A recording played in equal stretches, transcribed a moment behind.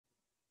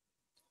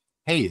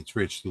Hey, it's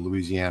Rich, the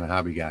Louisiana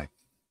Hobby Guy.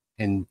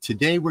 And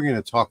today we're going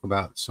to talk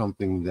about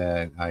something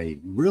that I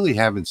really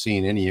haven't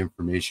seen any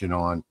information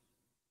on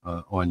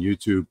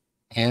YouTube.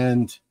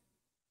 And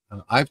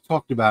I've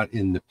talked about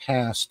in the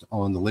past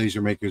on the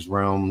Laser Makers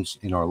Realms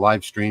in our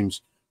live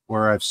streams,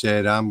 where I've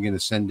said I'm going to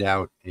send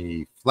out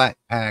a flat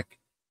pack.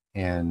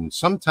 And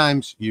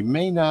sometimes you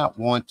may not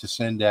want to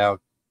send out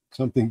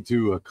something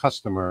to a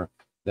customer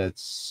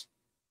that's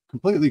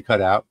completely cut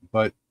out,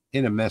 but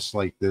in a mess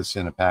like this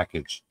in a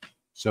package.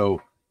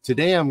 So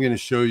today I'm going to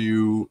show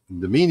you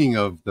the meaning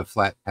of the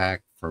flat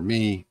pack. For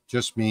me,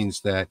 just means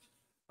that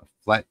a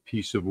flat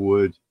piece of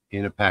wood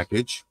in a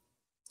package.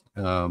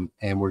 And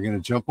we're going to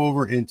jump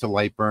over into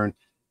Lightburn,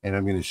 and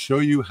I'm going to show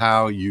you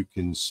how you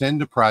can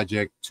send a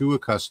project to a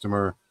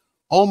customer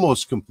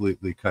almost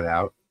completely cut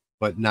out,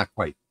 but not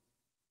quite,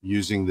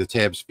 using the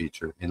tabs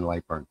feature in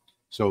Lightburn.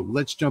 So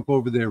let's jump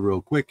over there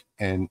real quick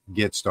and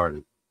get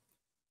started.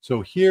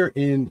 So here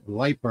in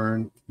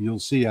Lightburn, you'll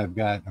see I've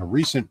got a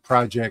recent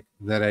project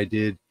that I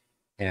did,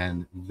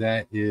 and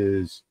that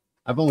is,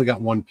 I've only got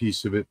one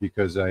piece of it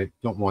because I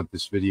don't want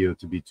this video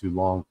to be too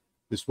long.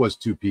 This was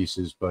two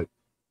pieces, but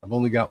I've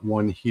only got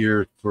one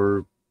here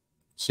for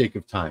sake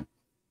of time.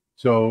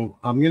 So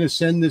I'm going to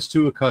send this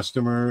to a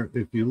customer.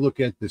 If you look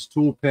at this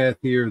tool path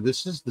here,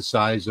 this is the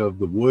size of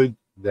the wood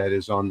that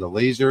is on the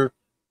laser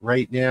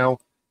right now.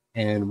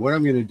 And what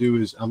I'm going to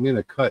do is I'm going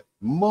to cut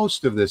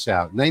most of this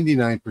out,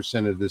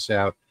 99% of this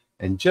out,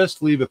 and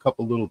just leave a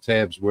couple little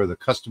tabs where the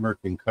customer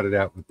can cut it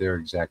out with their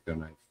X-Acto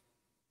knife.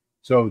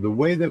 So the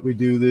way that we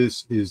do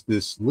this is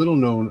this little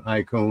known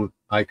icon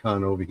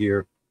over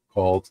here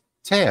called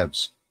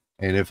tabs.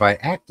 And if I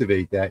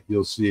activate that,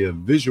 you'll see a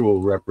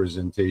visual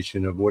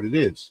representation of what it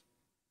is.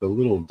 The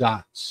little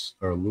dots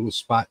or little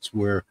spots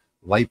where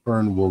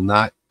Lightburn will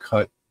not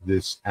cut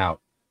this out.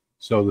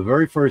 So the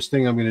very first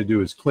thing I'm going to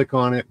do is click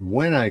on it.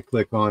 When I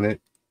click on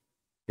it,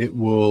 it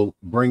will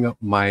bring up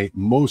my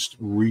most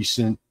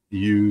recent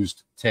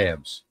used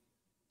tabs.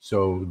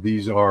 So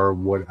these are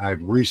what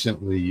I've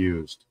recently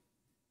used.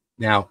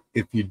 Now,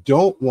 if you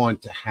don't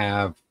want to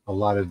have a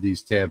lot of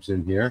these tabs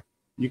in here,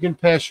 you can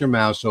pass your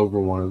mouse over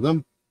one of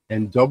them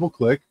and double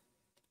click,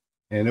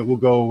 and it will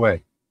go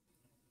away.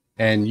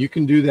 And you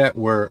can do that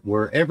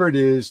wherever it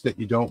is that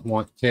you don't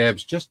want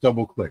tabs, just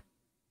double click.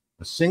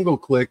 A single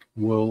click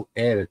will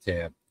add a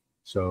tab.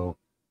 So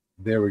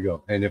there we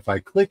go. And if I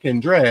click and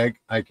drag,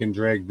 I can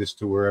drag this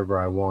to wherever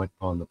I want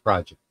on the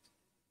project.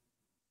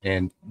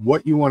 And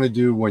what you want to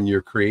do when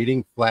you're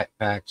creating flat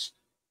packs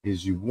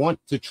is you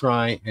want to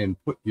try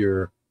and put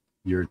your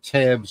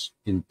tabs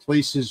in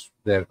places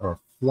that are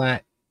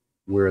flat,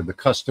 where the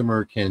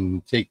customer can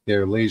take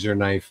their laser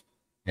knife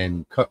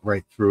and cut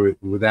right through it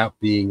without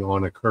being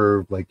on a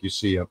curve like you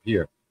see up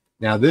here.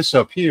 Now this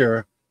up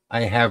here,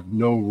 I have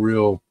no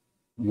real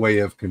way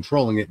of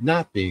controlling it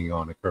not being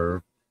on a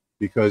curve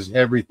because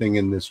everything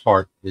in this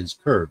heart is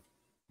curved.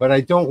 But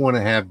I don't want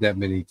to have that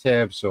many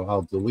tabs, so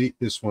I'll delete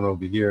this one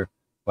over here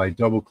by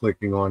double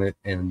clicking on it.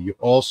 And you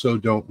also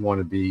don't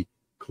want to be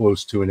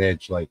close to an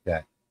edge like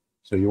that.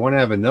 So you want to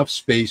have enough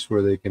space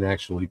where they can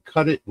actually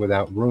cut it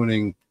without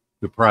ruining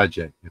the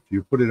project. If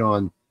you put it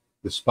on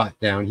the spot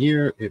down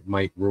here, it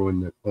might ruin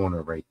the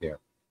corner right there.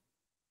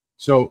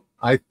 So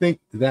I think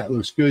that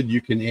looks good.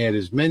 You can add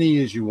as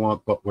many as you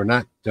want, but we're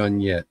not done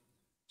yet.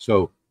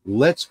 So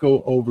let's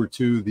go over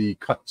to the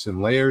cuts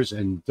and layers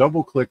and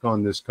double click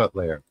on this cut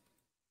layer.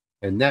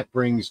 And that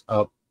brings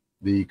up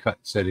the cut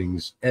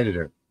settings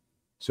editor.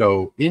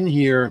 So in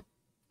here,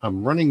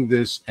 I'm running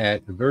this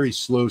at a very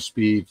slow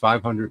speed,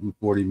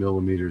 540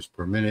 millimeters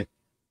per minute,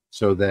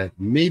 so that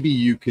maybe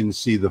you can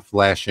see the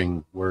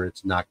flashing where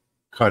it's not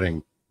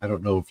cutting. I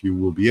don't know if you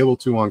will be able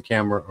to on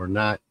camera or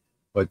not,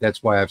 but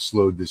that's why I've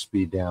slowed the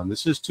speed down.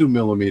 This is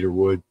 2mm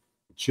wood.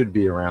 It should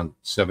be around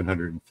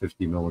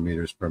 750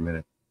 millimeters per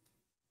minute.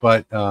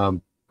 But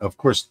of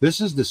course, this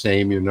is the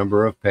same, your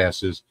number of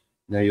passes.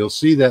 Now you'll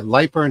see that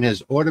Lightburn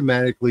has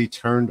automatically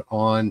turned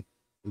on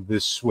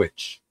this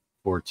switch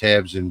for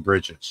tabs and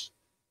bridges.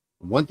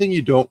 One thing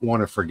you don't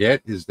want to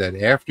forget is that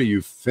after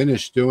you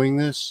finish doing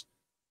this,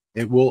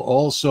 it will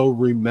also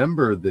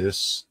remember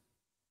this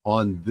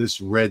on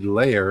this red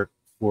layer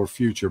for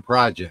future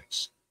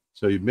projects.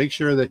 So you make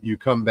sure that you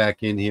come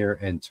back in here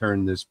and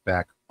turn this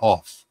back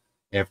off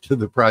after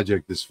the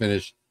project is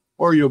finished,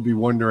 or you'll be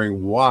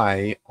wondering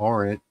why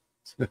aren't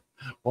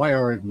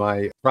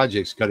my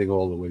projects cutting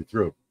all the way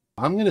through.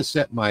 I'm going to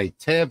set my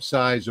tab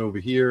size over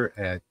here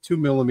at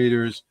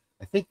 2mm.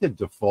 I think the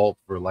default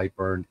for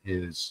Lightburn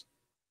is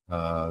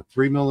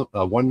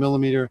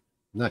 1mm. I'm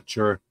not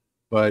sure,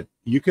 but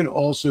you can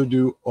also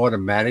do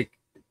automatic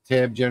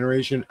tab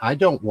generation. I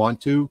don't want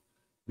to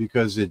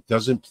because it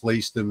doesn't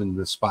place them in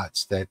the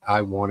spots that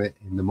I want it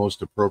in the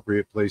most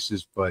appropriate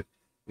places. But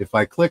if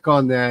I click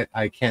on that,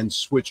 I can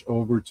switch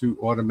over to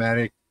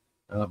automatic,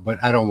 but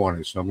I don't want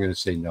to, so I'm going to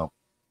say no.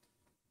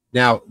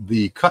 Now,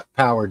 the cut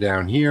power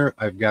down here,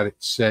 I've got it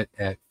set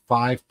at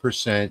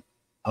 5%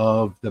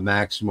 of the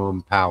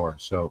maximum power.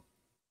 So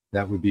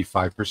that would be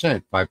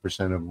 5%,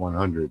 5% of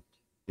 100.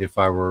 If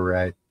I were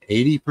at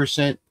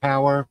 80%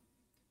 power,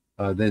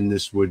 then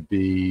this would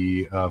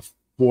be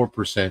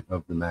 4%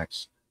 of the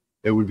max.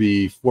 It would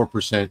be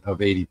 4% of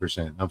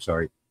 80%. I'm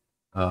sorry.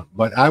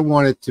 But I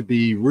want it to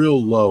be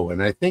real low.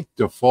 And I think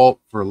default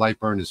for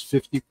Lightburn is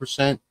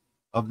 50%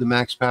 of the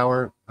max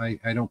power. I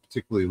don't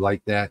particularly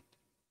like that.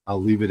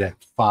 I'll leave it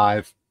at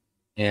 5.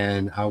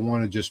 And I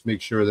want to just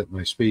make sure that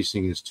my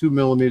spacing is 2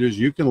 millimeters.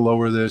 You can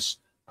lower this.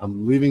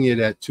 I'm leaving it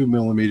at 2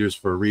 millimeters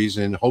for a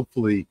reason.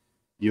 Hopefully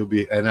you'll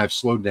be, and I've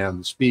slowed down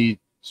the speed,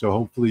 so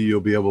hopefully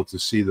you'll be able to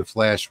see the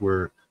flash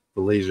where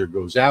the laser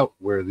goes out,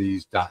 where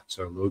these dots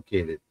are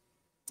located.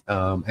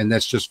 And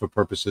that's just for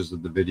purposes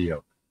of the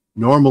video.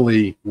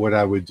 Normally what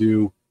I would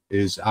do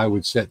is I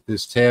would set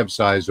this tab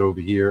size over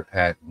here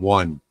at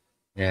 1,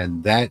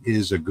 and that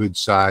is a good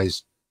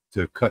size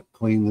to cut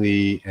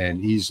cleanly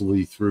and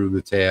easily through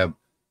the tab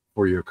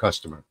for your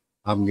customer.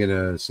 I'm going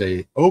to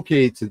say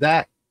okay to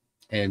that,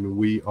 and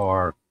we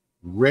are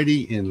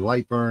ready in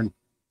Lightburn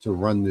to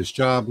run this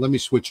job. Let me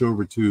switch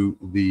over to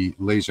the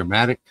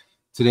LaserMATIC.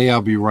 Today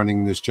I'll be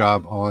running this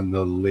job on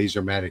the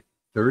LaserMATIC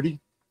 30,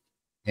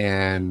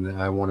 and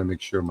I want to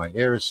make sure my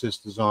air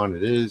assist is on.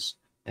 It is,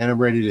 and I'm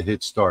ready to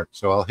hit start.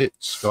 So I'll hit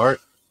start,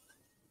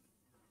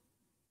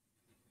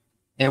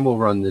 and we'll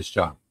run this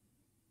job.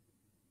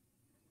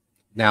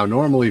 Now,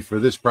 normally for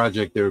this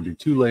project, there would be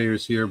 2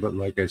 layers here, but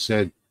like I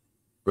said,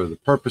 for the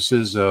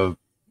purposes of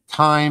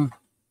time,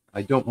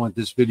 I don't want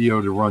this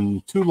video to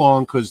run too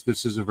long because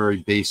this is a very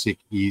basic,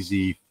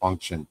 easy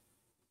function.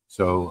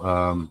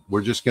 So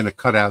we're just going to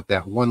cut out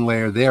that 1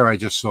 layer there. I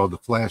just saw the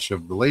flash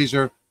of the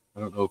laser. I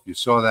don't know if you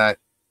saw that.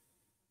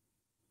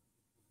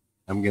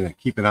 I'm going to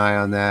keep an eye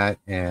on that,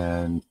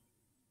 and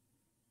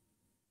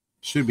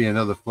should be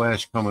another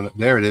flash coming up.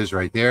 There it is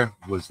right there.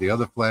 Was the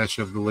other flash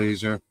of the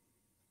laser.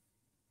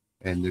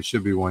 And there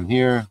should be one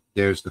here.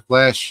 There's the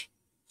flash.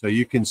 So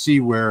you can see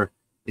where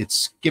it's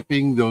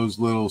skipping those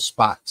little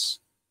spots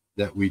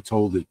that we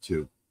told it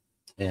to.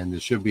 And there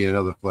should be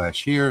another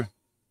flash here.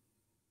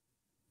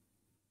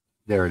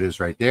 There it is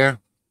right there.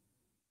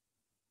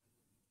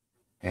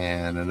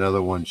 And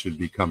another one should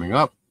be coming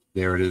up.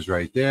 There it is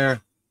right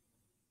there.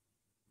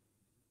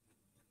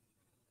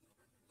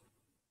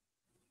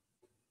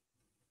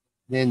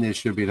 Then there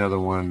should be another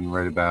one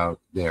right about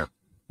there,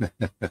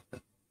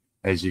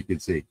 as you can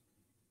see.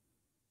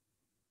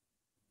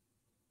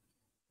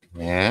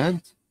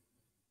 And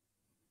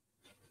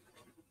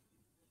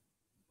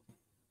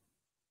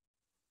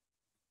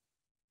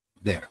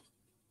there.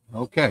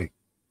 Okay.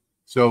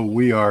 So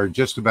we are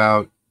just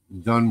about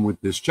done with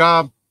this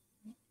job.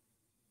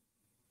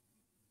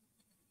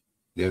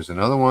 There's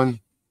another one.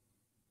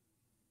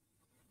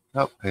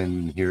 Oh,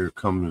 and here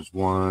comes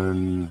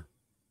one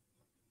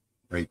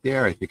right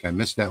there. I think I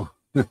missed that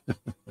one.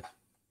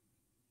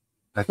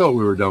 I thought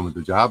we were done with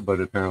the job, but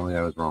apparently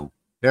I was wrong.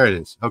 There it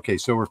is. Okay,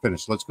 so we're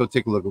finished. Let's go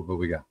take a look at what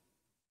we got.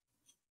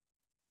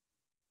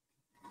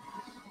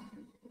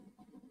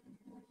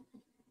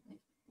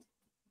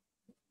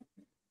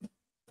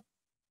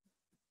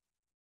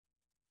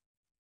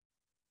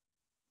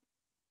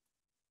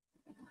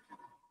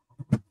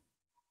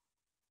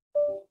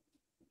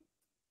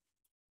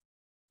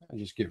 I'll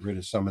just get rid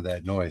of some of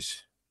that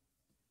noise.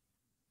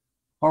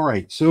 All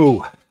right,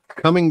 so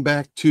coming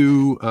back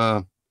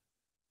to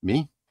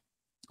me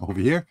over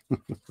here.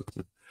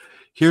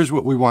 Here's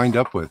what we wind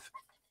up with.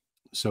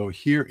 So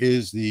here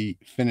is the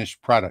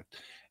finished product.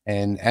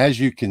 And as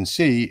you can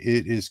see,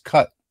 it is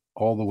cut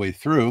all the way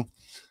through.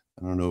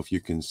 I don't know if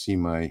you can see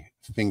my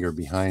finger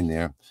behind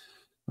there.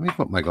 Let me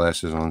put my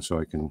glasses on so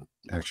I can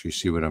actually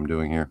see what I'm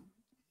doing here.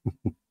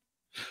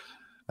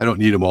 I don't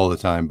need them all the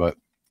time, but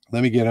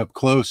let me get up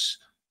close.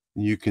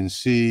 You can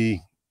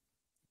see,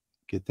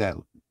 get that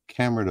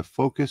camera to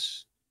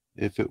focus,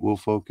 if it will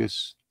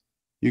focus.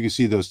 You can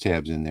see those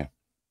tabs in there.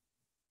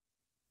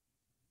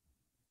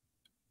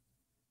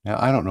 Now,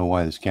 I don't know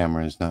why this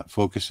camera is not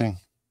focusing.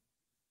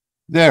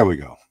 There we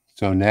go.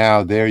 So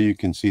now there you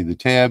can see the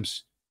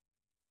tabs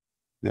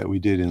that we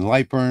did in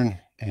Lightburn,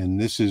 and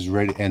this is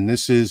ready, and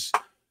this is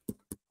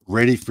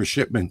ready for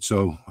shipment.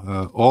 So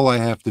all I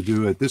have to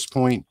do at this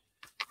point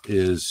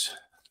is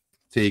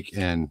take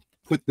and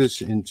put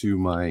this into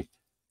my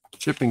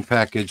shipping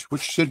package,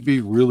 which should be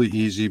really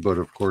easy, but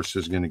of course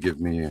is going to give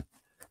me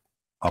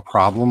a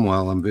problem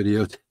while I'm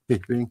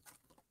videotaping,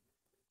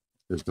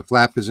 because the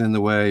flap is in the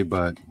way,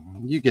 but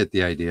you get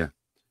the idea.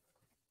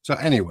 So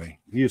anyway,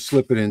 you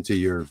slip it into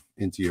your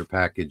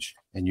package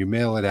and you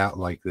mail it out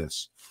like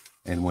this.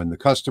 And when the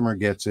customer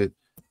gets it,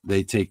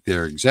 they take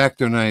their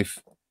X-Acto knife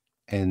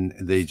and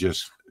they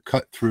just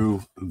cut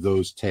through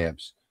those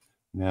tabs.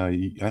 Now,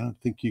 I don't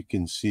think you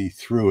can see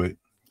through it.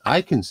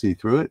 I can see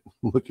through it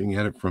looking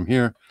at it from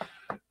here,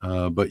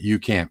 but you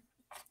can't.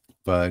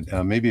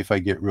 But maybe if I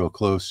get real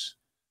close,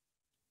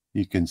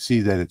 you can see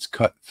that it's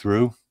cut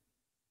through.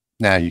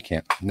 Nah, you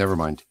can't. Never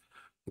mind.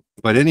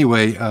 But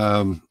anyway,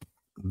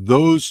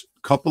 those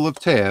couple of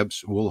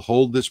tabs will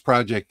hold this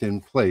project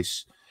in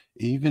place,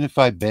 even if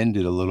I bend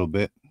it a little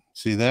bit.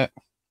 See that?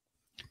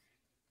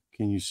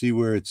 Can you see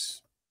where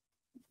it's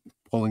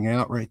pulling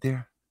out right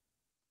there?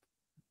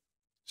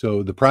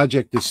 So the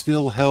project is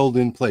still held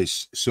in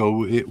place,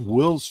 so it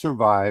will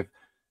survive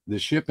the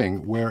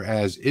shipping.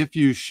 Whereas if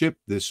you ship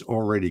this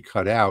already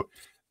cut out,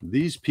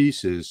 these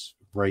pieces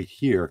right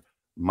here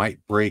might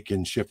break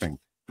in shipping.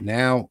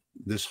 Now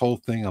this whole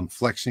thing, I'm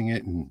flexing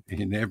it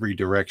in every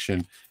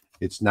direction.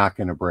 It's not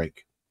going to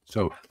break.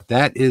 So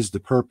that is the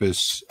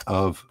purpose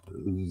of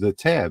the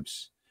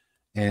tabs.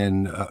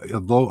 And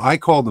although I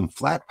call them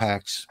flat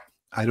packs,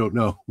 I don't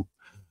know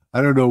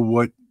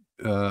what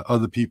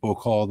other people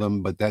call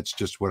them, but that's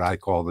just what I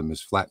call them,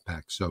 is flat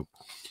packs. So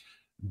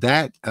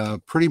that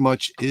pretty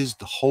much is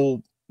the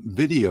whole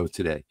video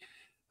today.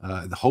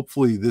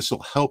 Hopefully this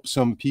will help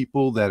some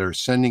people that are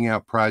sending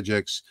out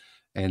projects,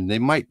 and they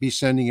might be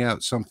sending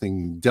out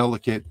something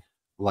delicate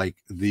like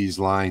these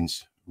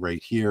lines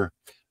right here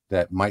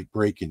that might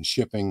break in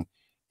shipping.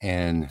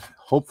 And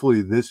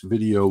hopefully this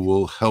video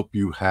will help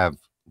you have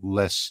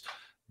less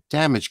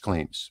damage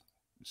claims.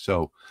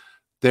 So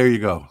there you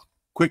go.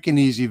 Quick and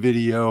easy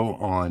video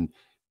on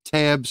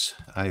tabs.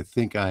 I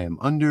think I am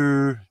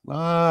under,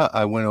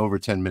 I went over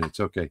 10 minutes.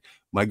 Okay.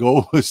 My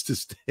goal was to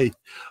stay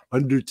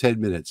under 10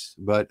 minutes,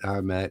 but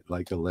I'm at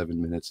like 11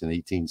 minutes and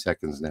 18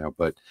 seconds now,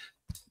 but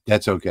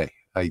that's okay.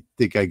 I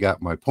think I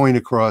got my point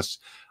across.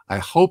 I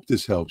hope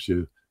this helps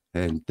you,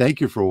 and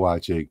thank you for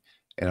watching,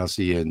 and I'll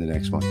see you in the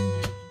next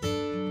one.